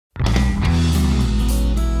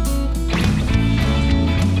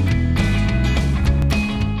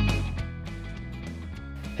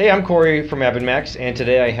Hey, I'm Corey from AvidMax, and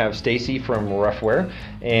today I have Stacy from Ruffwear,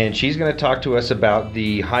 and she's going to talk to us about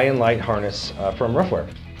the high and light harness from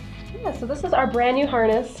Ruffwear. Yeah, so this is our brand new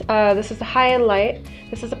harness. This is the high and light.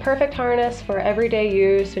 This is a perfect harness for everyday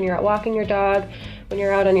use when you're out walking your dog, when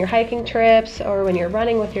you're out on your hiking trips, or when you're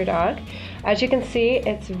running with your dog. As you can see,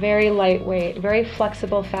 it's very lightweight, very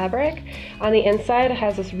flexible fabric. On the inside, it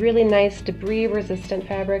has this really nice debris-resistant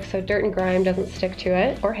fabric, so dirt and grime doesn't stick to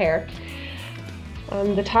it, or hair.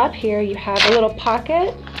 On the top here, you have a little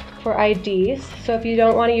pocket for IDs. So if you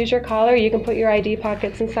don't want to use your collar, you can put your ID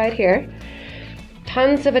pockets inside here.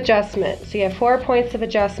 Tons of adjustment. So you have 4 points of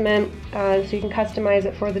adjustment, so you can customize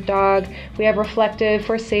it for the dog. We have reflective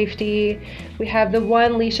for safety. We have the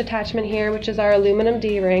one leash attachment here, which is our aluminum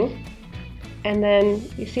D-ring. And then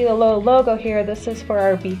you see the little logo here. This is for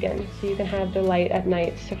our beacon, so you can have the light at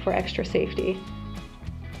night, so for extra safety.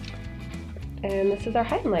 And this is our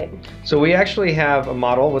high and light. So we actually have a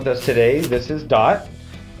model with us today. This is Dot,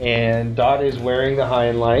 and Dot is wearing the high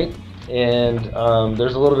and light, and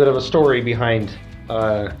there's a little bit of a story behind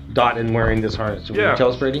Dot and wearing this harness. Will you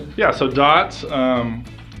tell us, Brady? Yeah, so Dot,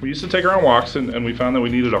 we used to take her on walks, and we found that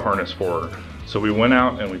we needed a harness for her. So we went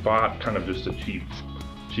out and we bought kind of just a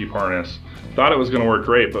cheap harness. Thought it was going to work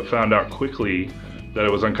great, but found out quickly that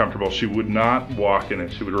it was uncomfortable. She would not walk in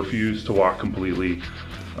it. She would refuse to walk completely.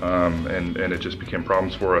 And it just became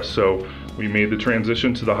problems for us. So we made the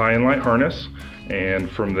transition to the high and light harness, and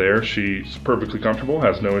from there she's perfectly comfortable,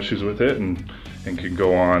 has no issues with it, and can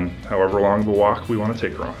go on however long of a walk we want to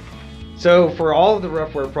take her on. So for all of the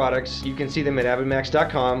Ruffwear products, you can see them at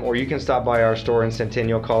avidmax.com, or you can stop by our store in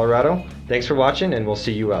Centennial, Colorado. Thanks for watching, and we'll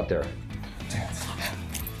see you out there. Dance.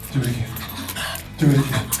 Do it again. Do it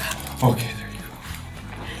again. Okay, there you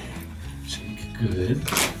go. Shake. Good.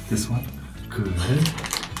 This one. Good.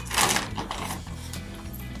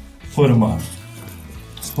 Put them up.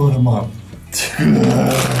 Put them up. Good.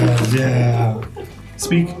 Yeah.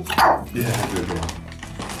 Speak. Yeah, good girl.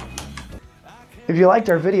 If you liked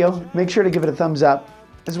our video, make sure to give it a thumbs up,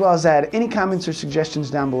 as well as add any comments or suggestions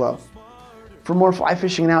down below. For more fly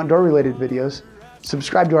fishing and outdoor related videos,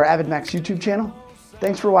 subscribe to our AvidMax YouTube channel.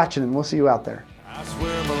 Thanks for watching, and we'll see you out there. I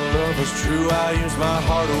swear my love is true. I use my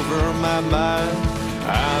heart over my mind.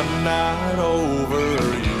 I'm not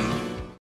over you.